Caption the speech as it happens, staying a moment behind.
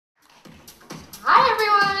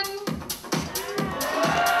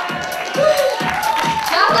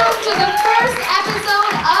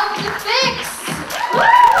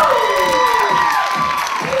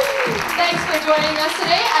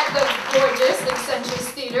gorgeous Accenture's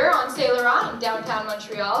Theatre on Saint Laurent in downtown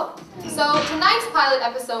Montreal. So tonight's pilot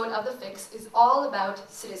episode of The Fix is all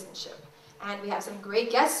about citizenship. And we have some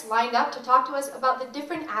great guests lined up to talk to us about the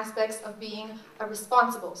different aspects of being a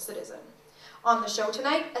responsible citizen. On the show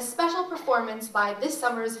tonight, a special performance by this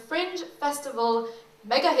summer's Fringe Festival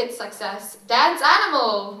mega hit success, Dance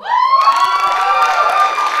Animal!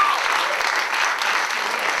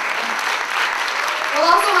 We'll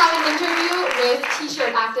also have an interview with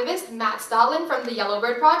t-shirt activist Matt Stotland from the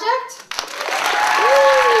Yellowbird Project.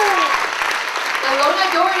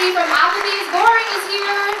 Ilona Dougherty from Apathy is Boring is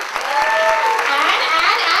here.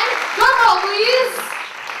 And, drumroll please!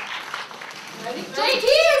 Ready? JT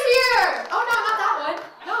is here! Oh no, not that one.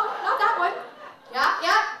 No, not that one. Yeah.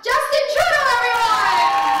 Justin Trudeau,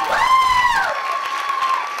 everyone! Woo!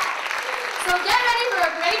 So get ready for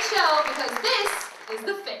a great show because this is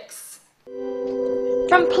The Fix.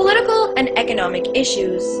 From political and economic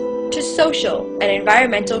issues to social and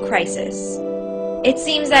environmental crisis, it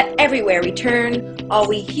seems that everywhere we turn, all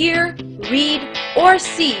we hear, read, or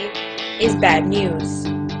see is bad news.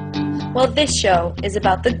 Well, this show is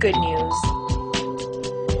about the good news.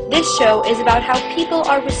 This show is about how people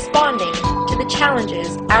are responding to the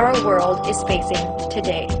challenges our world is facing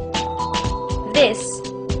today. This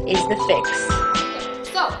is The Fix.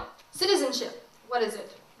 So, citizenship, what is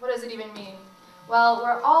it? What does it even mean? Well,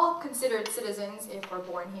 we're all considered citizens if we're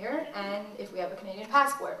born here and if we have a Canadian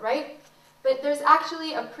passport, right? But there's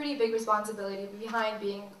actually a pretty big responsibility behind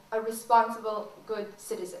being a responsible, good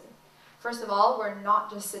citizen. First of all, we're not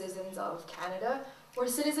just citizens of Canada, we're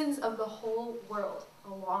citizens of the whole world,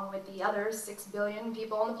 along with the other 6 billion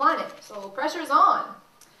people on the planet. So pressure's on.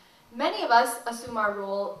 Many of us assume our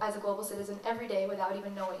role as a global citizen every day without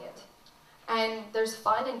even knowing it. And there's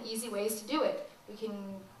fun and easy ways to do it. We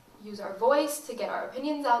can use our voice to get our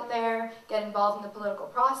opinions out there, get involved in the political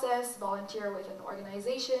process, volunteer with an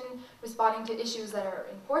organization, responding to issues that are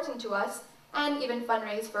important to us, and even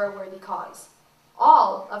fundraise for a worthy cause.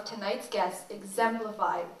 All of tonight's guests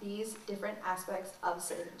exemplify these different aspects of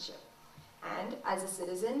citizenship. And as a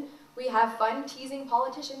citizen, we have fun teasing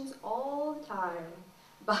politicians all the time,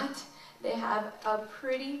 but they have a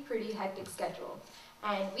pretty hectic schedule.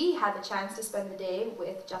 And we had the chance to spend the day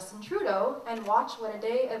with Justin Trudeau and watch what a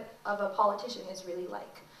day of a politician is really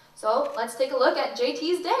like. So let's take a look at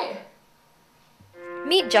JT's day.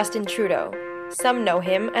 Meet Justin Trudeau. Some know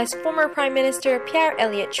him as former Prime Minister Pierre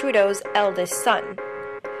Elliott Trudeau's eldest son.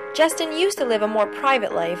 Justin used to live a more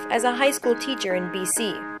private life as a high school teacher in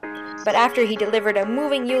BC. But after he delivered a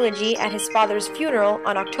moving eulogy at his father's funeral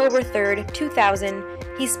on October 3rd, 2000,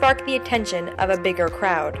 he sparked the attention of a bigger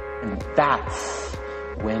crowd. And that's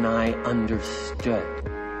when I understood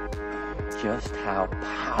just how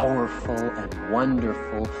powerful and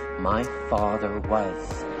wonderful my father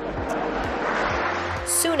was.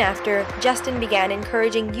 Soon after, Justin began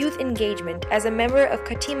encouraging youth engagement as a member of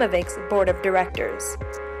Katimavik's board of directors.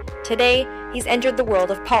 Today, he's entered the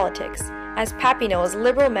world of politics as Papineau's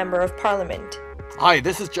Liberal Member of Parliament. Hi,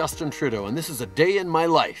 this is Justin Trudeau, and this is a day in my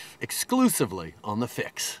life, exclusively on The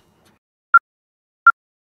Fix.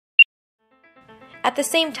 At the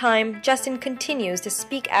same time, Justin continues to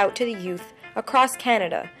speak out to the youth across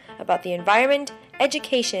Canada about the environment,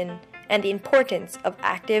 education, and the importance of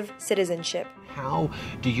active citizenship. How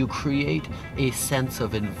do you create a sense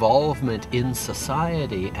of involvement in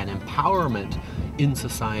society and empowerment in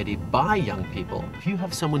society by young people? If you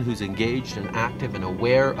have someone who's engaged and active and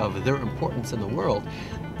aware of their importance in the world,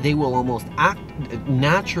 they will almost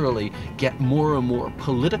naturally get more and more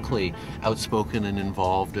politically outspoken and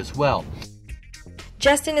involved as well.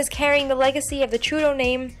 Justin is carrying the legacy of the Trudeau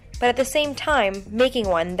name, but at the same time making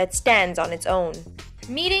one that stands on its own.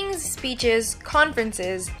 Meetings, speeches,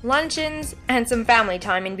 conferences, luncheons, and some family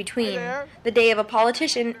time in between. The day of a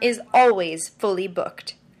politician is always fully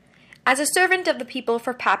booked. As a servant of the people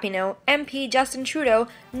for Papineau, MP Justin Trudeau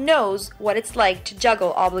knows what it's like to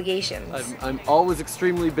juggle obligations. I'm always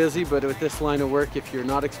extremely busy, but with this line of work, if you're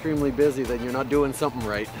not extremely busy, then you're not doing something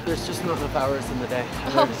right. There's just not enough hours in the day.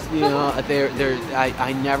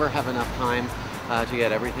 I never have enough time to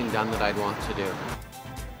get everything done that I'd want to do.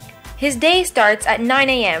 His day starts at 9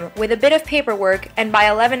 a.m. with a bit of paperwork, and by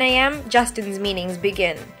 11 a.m., Justin's meetings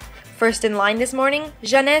begin. First in line this morning,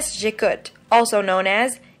 Jeunesse J'écoute, also known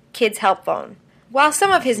as Kids Help Phone. While some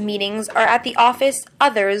of his meetings are at the office,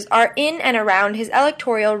 others are in and around his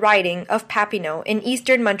electoral riding of Papineau in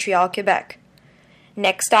eastern Montreal, Quebec.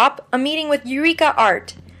 Next stop, a meeting with Eureka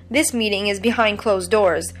Art. This meeting is behind closed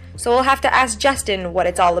doors, so we'll have to ask Justin what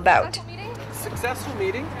it's all about. successful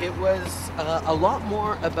meeting. It was a lot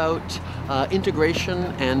more about integration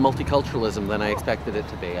and multiculturalism than I expected it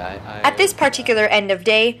to be. At this particular end of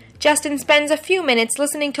day, Justin spends a few minutes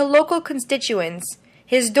listening to local constituents.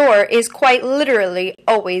 His door is quite literally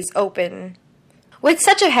always open. With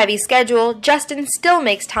such a heavy schedule, Justin still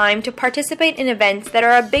makes time to participate in events that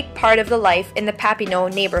are a big part of the life in the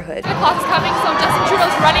Papineau neighborhood. 8 o'clock is coming, so Justin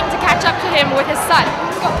Trudeau's running to catch up to him with his son.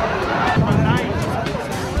 Let's go.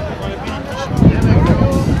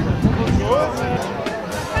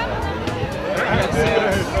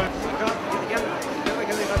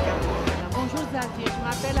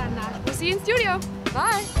 We'll see you in studio.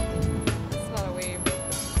 Bye. That's not a wave.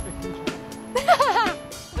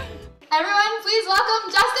 Everyone, please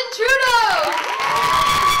welcome Justin Trudeau!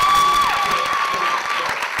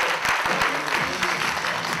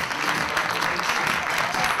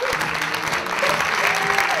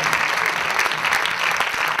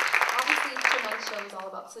 Obviously, tonight's show is all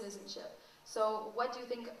about citizenship. So what do you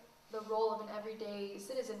think the role of an everyday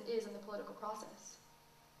citizen is in the political process?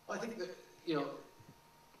 Well, I think that, you know,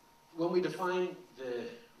 when we define the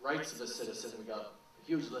rights of a citizen, we got a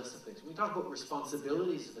huge list of things. When we talk about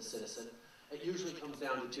responsibilities of a citizen, it usually comes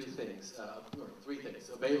down to two things, or three things.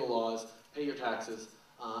 Obey the laws, pay your taxes,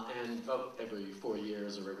 and vote every 4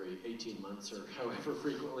 years or every 18 months or however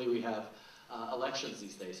frequently we have elections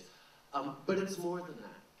these days. But it's more than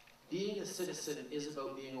that. Being a citizen is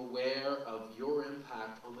about being aware of your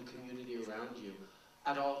impact on the community around you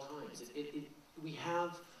at all times. We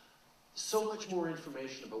have so much more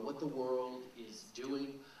information about what the world is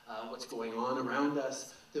doing, what's going on around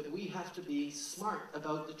us, that we have to be smart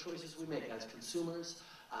about the choices we make as consumers,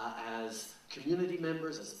 as community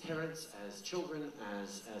members, as parents, as children,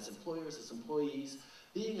 as employers, as employees.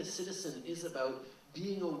 Being a citizen is about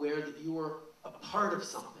being aware that you are a part of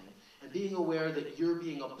something, and being aware that you're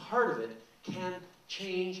being a part of it can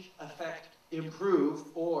change, affect, improve,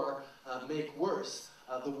 or make worse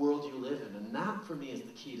the world you live in. And that, for me, is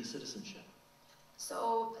the key to citizenship.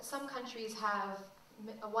 So some countries have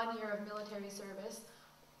 1 year of military service.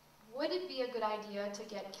 Would it be a good idea to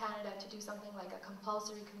get Canada to do something like a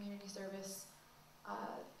compulsory community service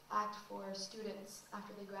act for students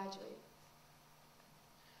after they graduate?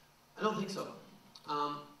 I don't think so.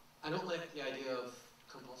 I don't like the idea of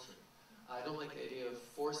compulsory. I don't like the idea of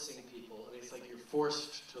forcing people. I mean, it's like you're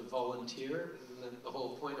forced to volunteer, and the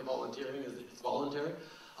whole point of volunteering is that it's voluntary.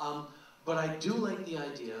 But I do like the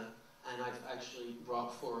idea, and I've actually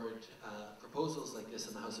brought forward proposals like this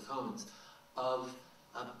in the House of Commons, of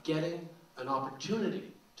getting an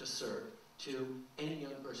opportunity to serve to any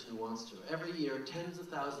young person who wants to. Every year, tens of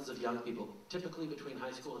thousands of young people, typically between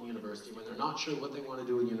high school and university, when they're not sure what they want to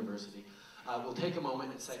do in university, will take a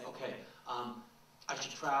moment and say, okay, I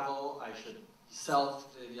should travel, I should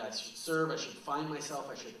serve, I should find myself,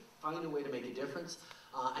 I should find a way to make a difference.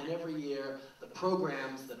 And every year, the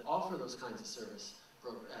programs that offer those kinds of service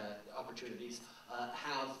opportunities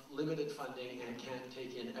have limited funding and can't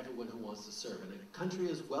take in everyone who wants to serve. In a country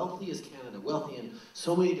as wealthy as Canada, wealthy in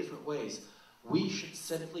so many different ways, we should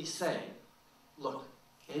simply say, look,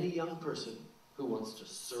 any young person who wants to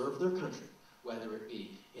serve their country, whether it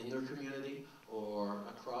be in their community or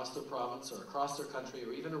across their province or across their country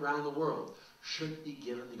or even around the world, should be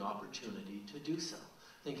given the opportunity to do so.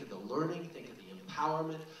 Think of the learning, think of the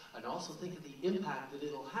empowerment, and also think of the impact that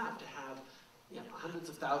it'll have to have hundreds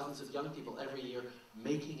of thousands of young people every year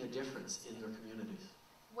making a difference in their communities.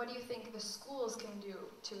 What do you think the schools can do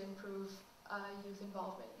to improve youth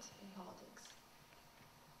involvement in politics?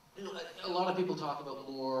 You know, a lot of people talk about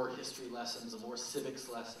more history lessons and more civics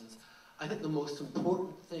lessons. I think the most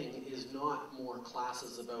important thing is not more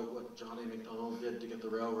classes about what John A. Macdonald did to get the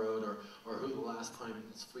railroad or who the last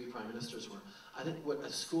three prime ministers were. I think what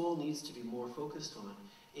a school needs to be more focused on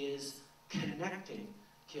is connecting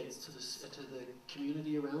kids to the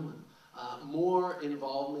community around them. More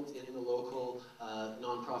involvement in the local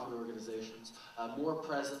nonprofit organizations, more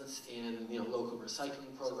presence in local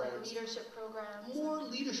recycling programs. So like leadership programs. More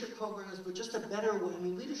leadership programs, but just a better way. I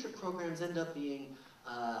mean, leadership programs end up being,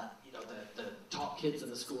 the top kids in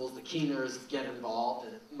the schools, the keeners get involved,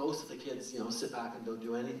 and most of the kids, sit back and don't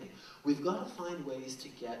do anything. We've got to find ways to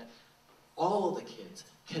get all of the kids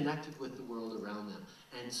connected with the world around them.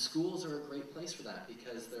 And schools are a great place for that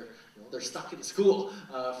because they're stuck in school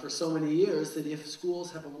for so many years that if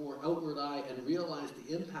schools have a more outward eye and realize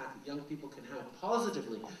the impact that young people can have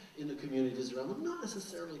positively in the communities around them, not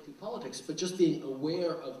necessarily through politics, but just being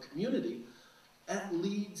aware of community, that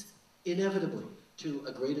leads inevitably to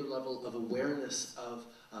a greater level of awareness of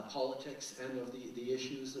politics and of the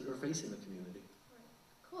issues that are facing the community.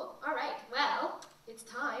 Cool. All right. Well, It's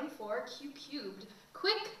time for Q Cubed,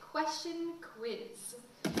 quick question quiz.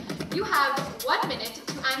 You have 1 minute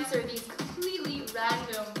to answer these completely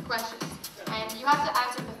random questions. And you have to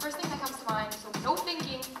answer the first thing that comes to mind, so no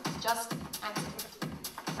thinking, just answer.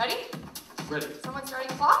 Ready? Ready. Someone starting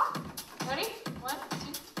the clock? Ready? 1,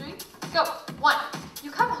 2, 3, go. 1.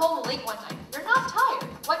 You come home late one night. You're not tired.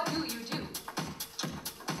 What do you do?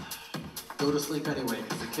 Go to sleep anyway,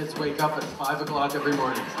 because the kids wake up at 5 o'clock every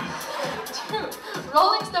morning. 2.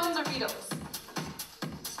 Rolling Stones or Beatles?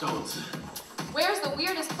 Stones. Where's the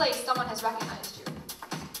weirdest place someone has recognized you?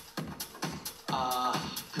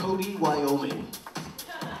 Cody, Wyoming.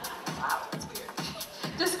 Wow, that's weird.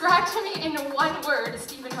 Describe to me in one word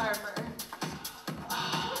Stephen Harper.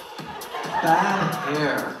 Bad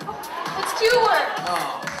hair. That's 2 words.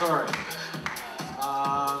 Oh, sorry.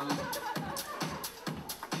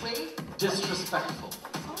 Wait. Disrespectful.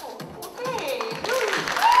 Oh, okay.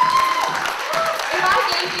 If I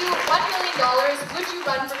gave you $1 million, would you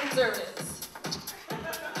run for Conservatives?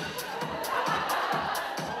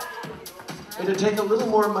 It'd take a little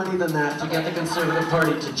more money than that to get the Conservative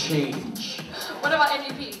Party to change. What about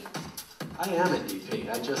NDP? I am NDP.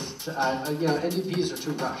 NDPs are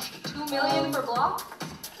too rushed. 2 million for Bloc?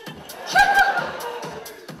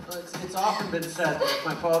 It's often been said that if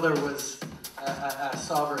my father was a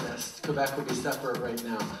sovereignist, Quebec would be separate right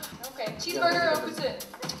now. Okay, cheeseburger or poutine?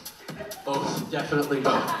 Both, definitely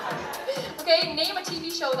both. Okay, name a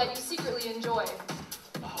TV show that you secretly enjoy.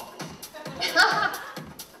 Oh.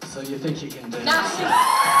 So you think you can dance?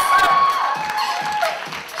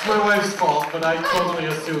 It's my wife's fault, but I totally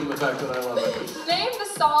assume the fact that I love it. Name the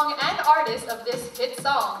song and artist of this hit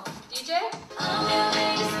song. DJ?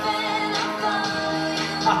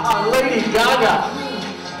 Lady Gaga!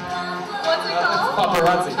 What's it called?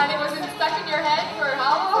 Paparazzi. And it was stuck in your head for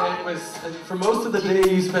how long? It was for most of the day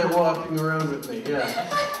you spent walking around with me, yeah.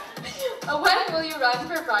 When will you run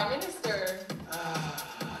for Prime Minister?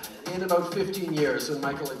 In about 15 years, when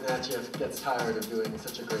Michael Ignatieff gets tired of doing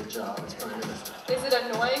such a great job as Prime Minister. Is it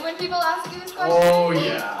annoying when people ask you this question? Oh,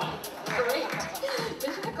 yeah. Great.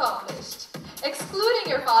 Mission accomplished. Excluding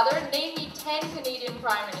your father, name me 10 Canadian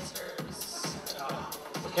Prime Ministers.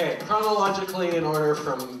 Okay, chronologically in order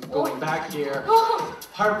from going back here. Oh.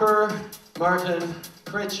 Harper, Martin,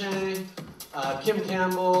 Chrétien, Kim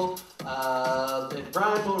Campbell,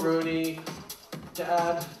 Brian Mulroney,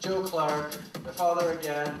 Dad, Joe Clark, my father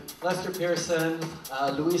again, Lester Pearson,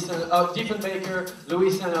 Diefenbaker,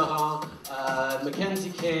 Louis Saint Laurent,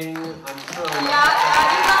 Mackenzie King, I'm sure. Yeah, you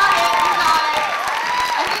got it.